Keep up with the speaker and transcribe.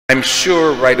I'm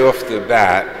sure right off the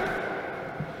bat,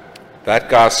 that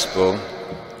gospel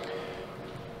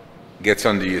gets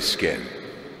under your skin.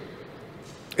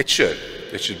 It should.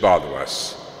 It should bother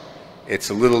us. It's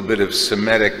a little bit of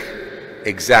Semitic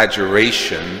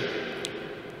exaggeration,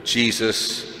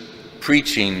 Jesus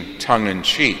preaching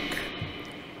tongue-in-cheek.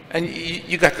 And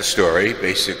you got the story,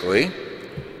 basically.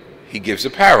 He gives a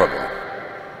parable.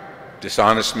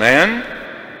 Dishonest man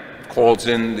calls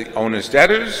in the owner's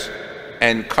debtors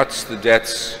and cuts the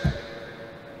debts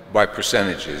by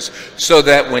percentages, so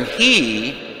that when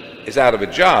he is out of a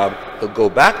job, he'll go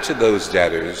back to those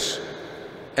debtors,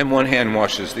 and one hand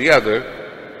washes the other.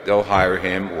 They'll hire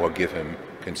him or give him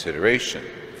consideration.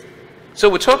 So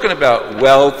we're talking about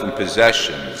wealth and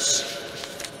possessions.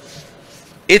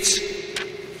 It's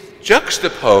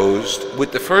juxtaposed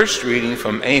with the first reading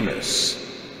from Amos.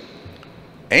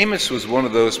 Amos was one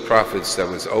of those prophets that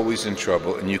was always in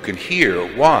trouble, and you can hear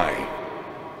why.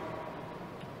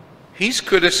 He's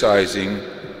criticizing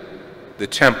the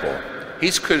temple.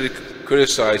 He's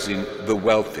criticizing the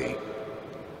wealthy.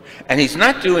 And he's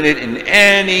not doing it in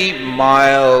any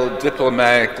mild,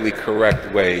 diplomatically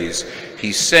correct ways.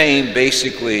 He's saying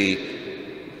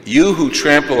basically, you who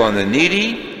trample on the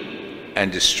needy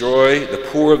and destroy the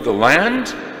poor of the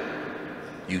land,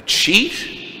 you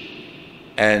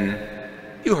cheat, and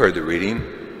you heard the reading.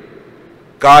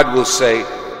 God will say,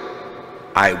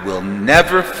 I will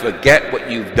never forget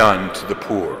what you've done to the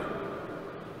poor.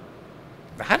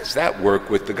 Now, how does that work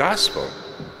with the gospel?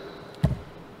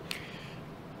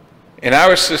 In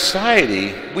our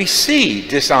society, we see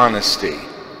dishonesty.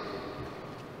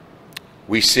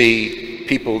 We see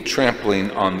people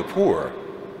trampling on the poor.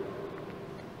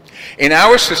 In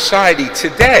our society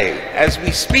today, as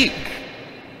we speak,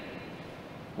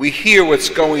 we hear what's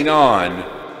going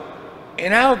on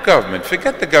in our government.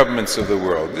 Forget the governments of the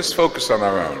world. Just focus on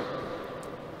our own.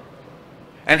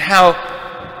 And how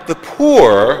the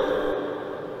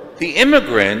poor, the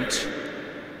immigrant,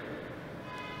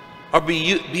 are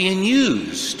being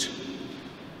used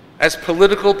as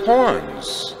political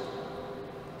pawns.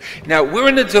 Now, we're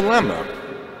in a dilemma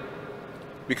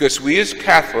because we as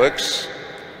Catholics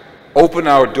open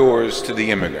our doors to the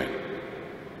immigrant.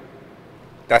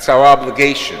 That's our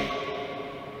obligation,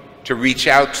 to reach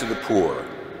out to the poor.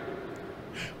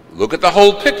 Look at the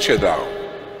whole picture, though.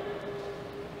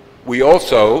 We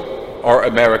also are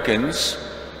Americans,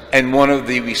 and one of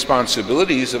the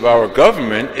responsibilities of our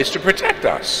government is to protect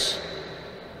us.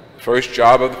 The first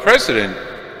job of the president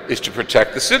is to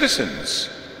protect the citizens.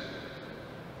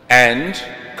 And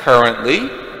currently,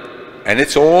 and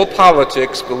it's all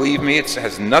politics, believe me, it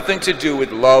has nothing to do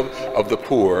with love of the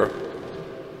poor,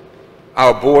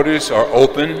 our borders are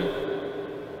open,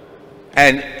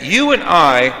 and you and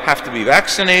I have to be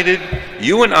vaccinated,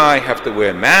 you and I have to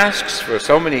wear masks for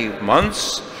so many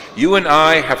months, you and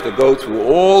I have to go through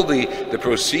all the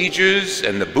procedures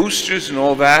and the boosters and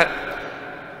all that.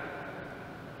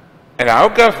 And our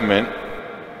government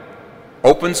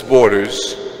opens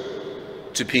borders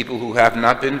to people who have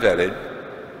not been vetted,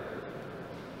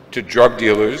 to drug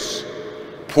dealers,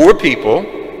 poor people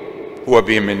who are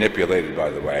being manipulated, by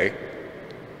the way,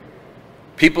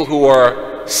 people who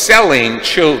are selling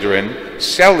children,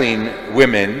 selling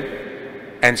women,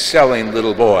 and selling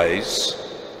little boys.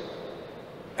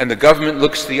 And the government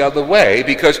looks the other way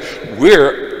because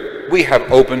we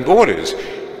have open borders.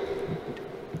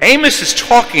 Amos is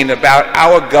talking about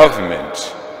our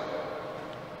government.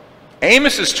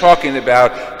 Amos is talking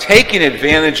about taking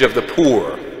advantage of the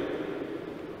poor.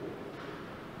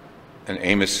 In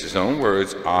Amos' own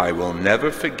words, I will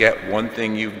never forget one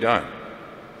thing you've done.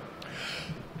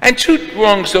 And two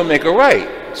wrongs don't make a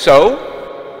right.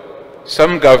 So,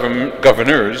 some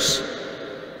governors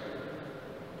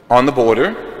on the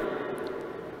border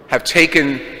have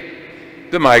taken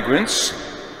the migrants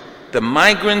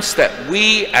that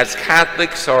we as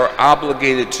Catholics are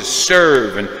obligated to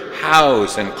serve and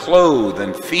house and clothe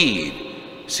and feed.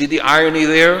 See the irony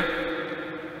there?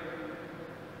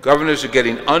 Governors are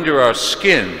getting under our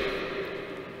skin,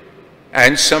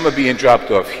 and some are being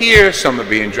dropped off here, some are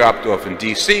being dropped off in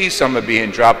D.C., some are being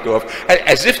dropped off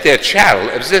as if they're chattel,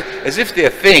 as if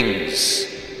they're things,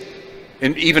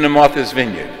 even in Martha's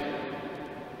Vineyard.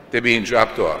 They're being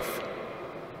dropped off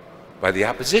by the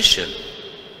opposition.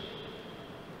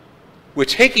 We're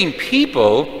taking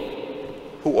people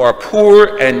who are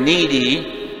poor and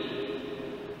needy,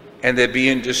 and they're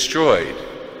being destroyed.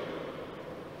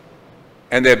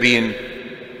 And they're being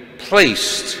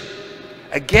placed,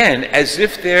 again, as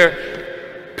if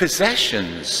they're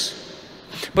possessions.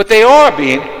 But they are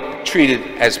being treated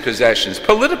as possessions,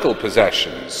 political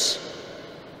possessions.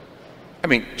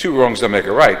 mean, two wrongs don't make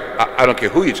a right. I don't care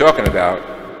who you're talking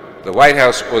about, the White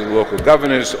House or the local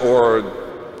governors or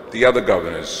the other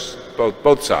governors,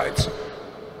 both sides.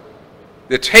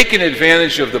 They're taking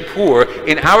advantage of the poor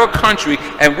in our country,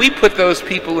 and we put those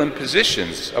people in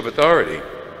positions of authority.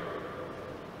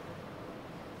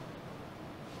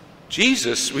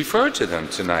 Jesus referred to them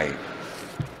tonight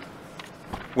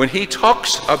when he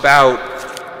talks about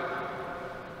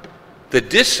the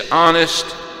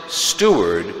dishonest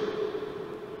steward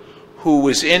who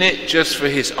was in it just for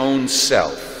his own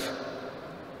self.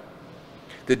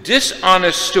 The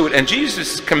dishonest steward, and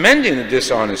Jesus is commending the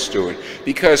dishonest steward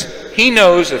because he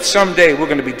knows that someday we're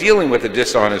going to be dealing with a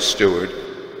dishonest steward.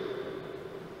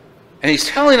 And he's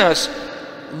telling us,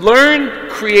 learn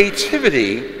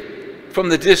creativity from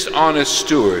the dishonest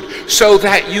steward so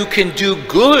that you can do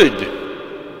good.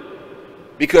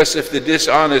 Because if the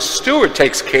dishonest steward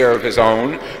takes care of his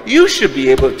own, you should be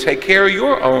able to take care of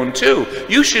your own too.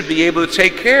 You should be able to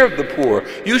take care of the poor.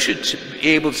 You should be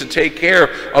able to take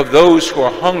care of those who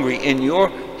are hungry in your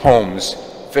homes,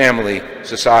 family,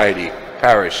 society,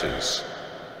 parishes.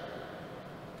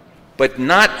 But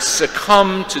not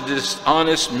succumb to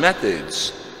dishonest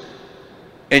methods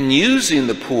and using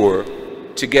the poor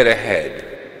to get ahead.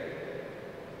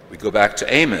 We go back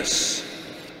to Amos.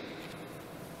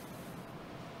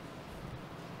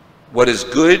 What is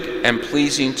good and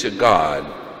pleasing to God,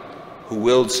 who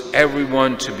wills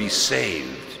everyone to be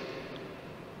saved.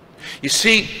 You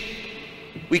see,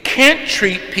 we can't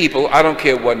treat people, I don't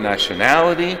care what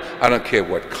nationality, I don't care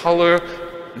what color,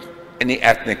 any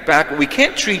ethnic background, we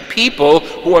can't treat people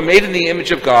who are made in the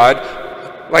image of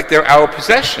God like they're our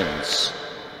possessions,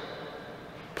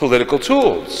 political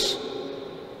tools.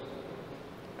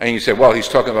 And you say, well, he's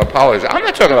talking about politics. I'm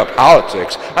not talking about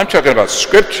politics, I'm talking about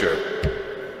Scripture.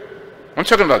 I'm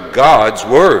talking about God's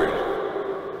Word.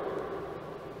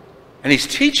 And he's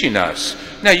teaching us.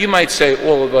 Now, you might say,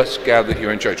 all of us gathered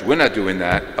here in church, we're not doing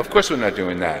that. Of course we're not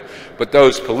doing that. But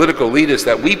those political leaders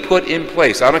that we put in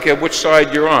place, I don't care which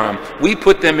side you're on, we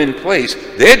put them in place,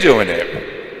 they're doing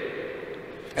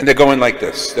it. And they're going like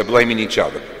this. They're blaming each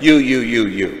other. You.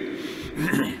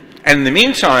 And in the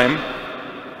meantime,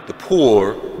 the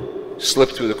poor slip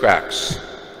through the cracks.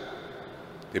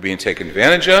 They're being taken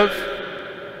advantage of.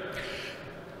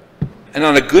 And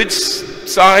on a good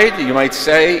side, you might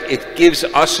say, it gives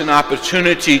us an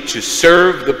opportunity to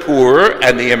serve the poor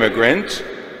and the immigrant.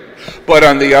 But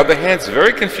on the other hand, it's a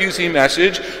very confusing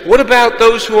message. What about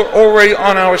those who are already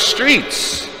on our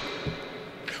streets?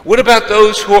 What about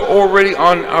those who are already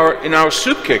in our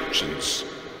soup kitchens?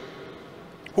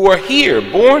 Who are here,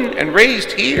 born and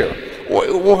raised here, or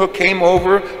who came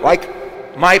over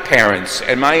like my parents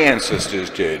and my ancestors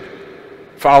did,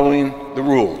 following the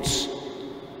rules?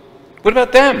 What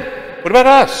about them? What about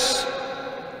us?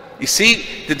 You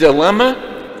see the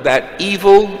dilemma that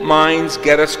evil minds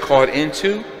get us caught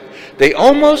into? They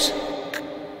almost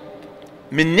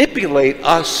manipulate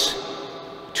us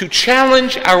to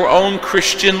challenge our own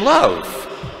Christian love,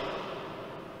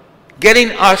 getting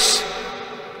us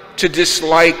to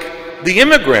dislike the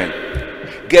immigrant,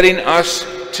 getting us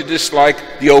to dislike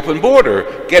the open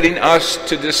border, getting us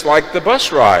to dislike the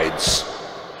bus rides.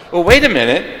 Well, wait a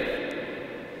minute.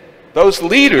 Those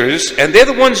leaders, and they're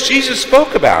the ones Jesus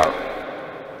spoke about,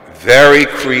 very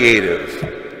creative,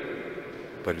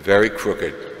 but very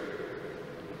crooked.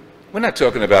 We're not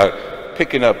talking about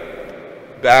picking up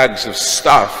bags of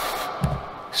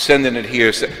stuff, sending it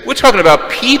here. We're talking about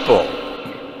people.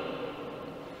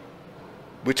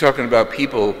 We're talking about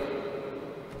people,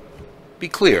 be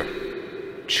clear,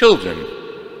 children,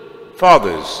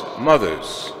 fathers,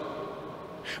 mothers.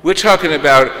 We're talking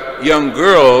about young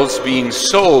girls being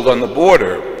sold on the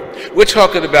border. We're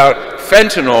talking about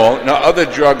fentanyl and other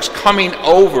drugs coming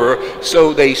over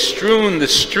so they strewn the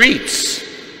streets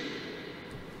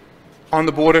on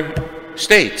the border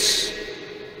states.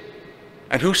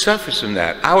 And who suffers from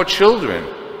that? Our children.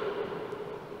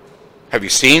 Have you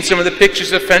seen some of the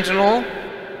pictures of fentanyl?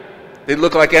 They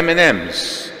look like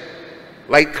M&Ms,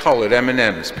 light-colored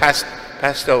M&Ms,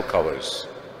 pastel colors.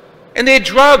 And they're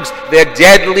drugs. They're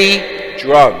deadly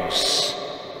drugs.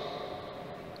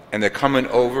 And they're coming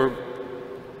over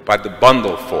by the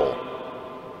bundleful,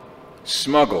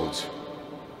 smuggled.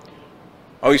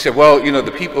 Oh, you said, well, you know,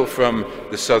 the people from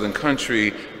the southern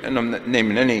country, and I'm not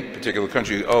naming any particular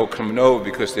country, coming over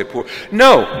because they're poor.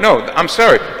 No, I'm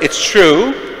sorry. It's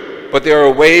true, but there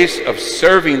are ways of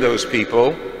serving those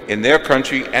people in their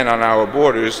country and on our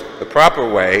borders the proper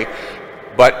way.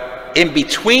 But in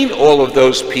between all of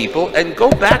those people, and go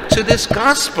back to this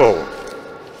gospel,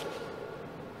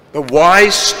 the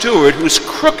wise steward who's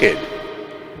crooked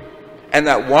And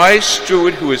that wise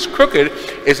steward who is crooked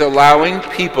is allowing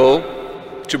people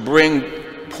to bring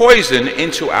poison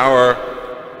into our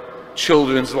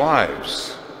children's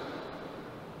lives.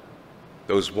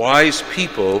 Those wise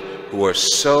people who are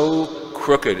so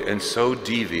crooked and so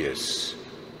devious.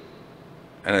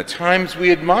 And at times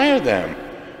we admire them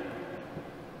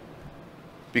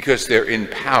because they're in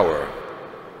power.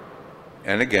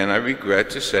 And again, I regret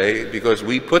to say, because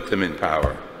we put them in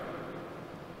power.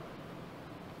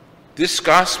 This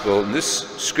gospel and this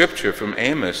scripture from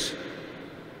Amos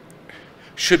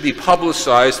should be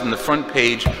publicized on the front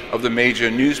page of the major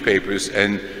newspapers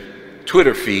and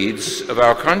Twitter feeds of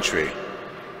our country.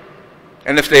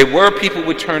 And if they were, people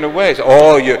would turn away. Say,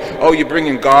 you're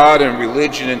bringing God and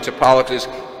religion into politics.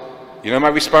 You know, my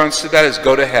response to that is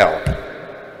go to hell.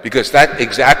 Because that's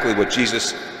exactly what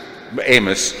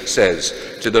Amos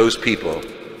says to those people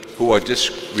who are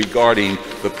disregarding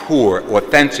the poor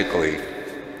authentically.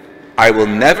 I will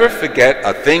never forget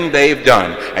a thing they've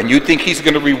done. And you think he's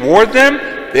going to reward them?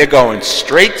 They're going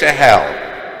straight to hell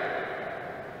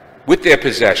with their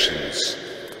possessions,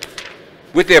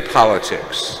 with their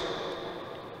politics.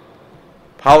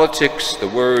 Politics, the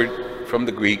word from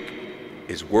the Greek,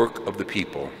 is work of the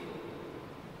people.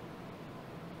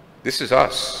 This is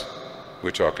us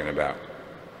we're talking about.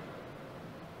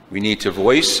 We need to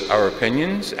voice our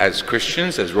opinions as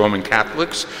Christians, as Roman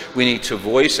Catholics. We need to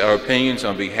voice our opinions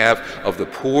on behalf of the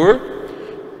poor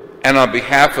and on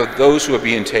behalf of those who are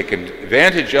being taken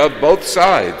advantage of, both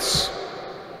sides.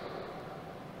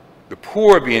 The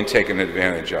poor are being taken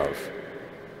advantage of.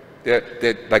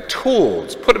 They're like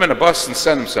tools. Put them in a bus and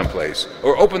send them someplace.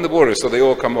 Or open the borders so they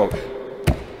all come over.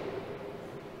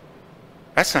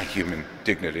 That's not human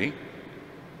dignity.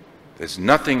 There's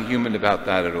nothing human about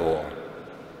that at all.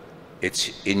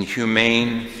 It's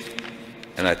inhumane,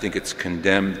 and I think it's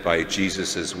condemned by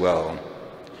Jesus as well,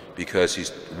 because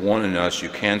he's warning us you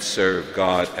can't serve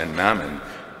God and mammon.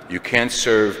 You can't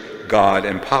serve God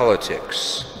and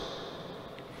politics.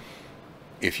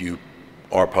 If you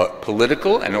are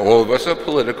political, and all of us are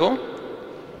political,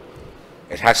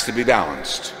 it has to be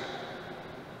balanced.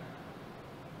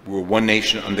 We're one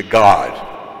nation under God,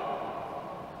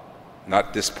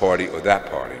 not this party or that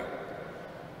party.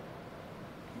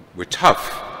 We're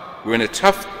tough. We're in a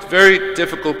tough, very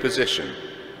difficult position.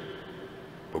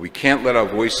 But we can't let our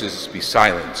voices be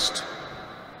silenced.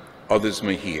 Others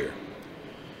may hear.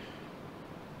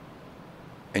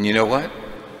 And you know what?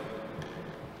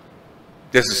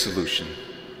 There's a solution.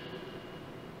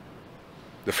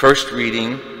 The first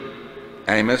reading,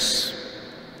 Amos,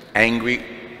 angry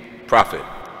prophet.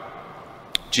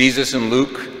 Jesus and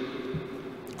Luke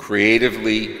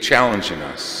creatively challenging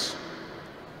us.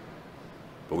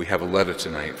 But we have a letter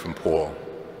tonight from Paul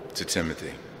to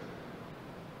Timothy.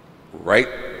 Right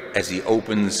as he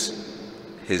opens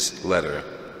his letter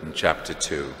in chapter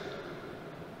 2.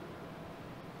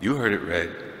 You heard it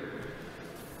read.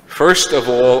 First of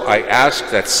all, I ask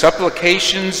that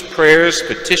supplications, prayers,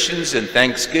 petitions, and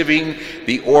thanksgiving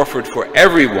be offered for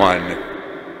everyone,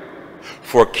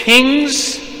 for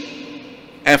kings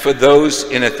and for those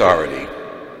in authority.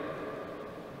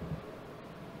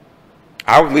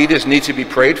 Our leaders need to be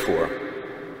prayed for.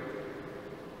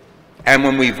 And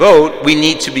when we vote, we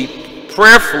need to be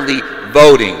prayerfully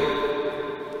voting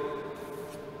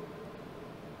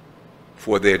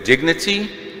for their dignity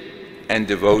and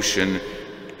devotion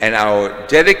and our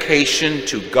dedication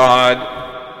to God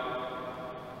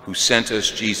who sent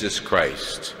us Jesus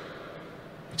Christ.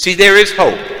 See, there is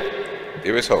hope.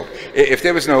 There is hope. If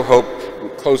there was no hope,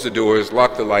 close the doors,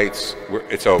 lock the lights,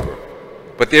 it's over.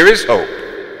 But there is hope.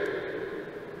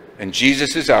 And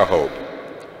Jesus is our hope.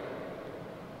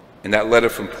 And that letter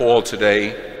from Paul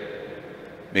today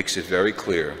makes it very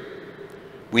clear.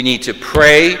 We need to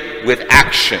pray with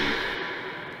action.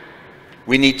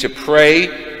 We need to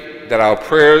pray that our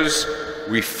prayers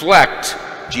reflect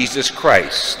Jesus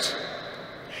Christ.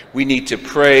 We need to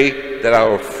pray that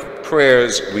our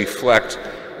prayers reflect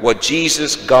what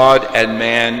Jesus, God and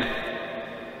man,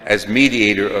 as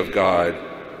mediator of God,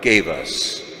 gave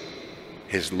us,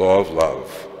 his law of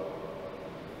love.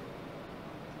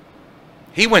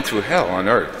 He went through hell on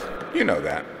earth. You know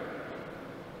that.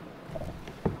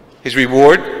 His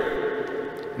reward?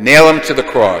 Nail him to the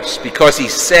cross because he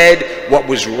said what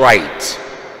was right.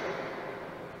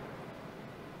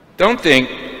 Don't think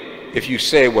if you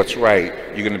say what's right,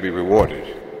 you're going to be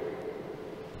rewarded.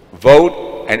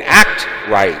 Vote and act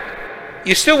right.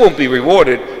 You still won't be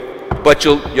rewarded, but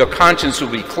your conscience will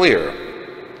be clear.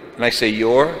 And I say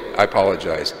I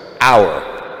apologize. Our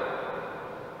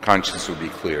conscience will be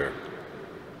clear.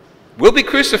 We'll be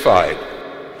crucified.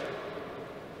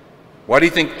 Why do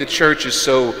you think the church is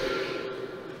so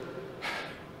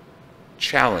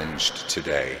challenged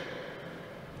today?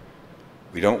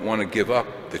 We don't want to give up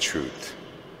the truth.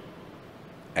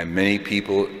 And many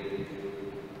people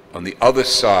on the other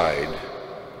side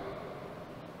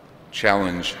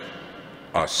challenge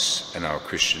us and our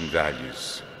Christian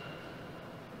values.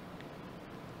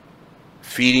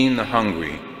 Feeding the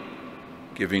hungry,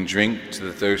 giving drink to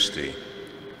the thirsty,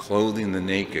 clothing the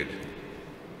naked.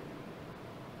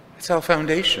 That's our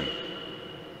foundation.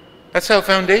 That's our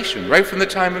foundation, right from the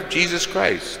time of Jesus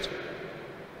Christ.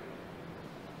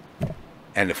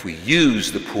 And if we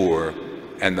use the poor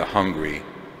and the hungry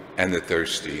and the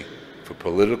thirsty for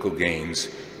political gains,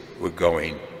 we're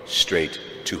going straight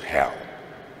to hell.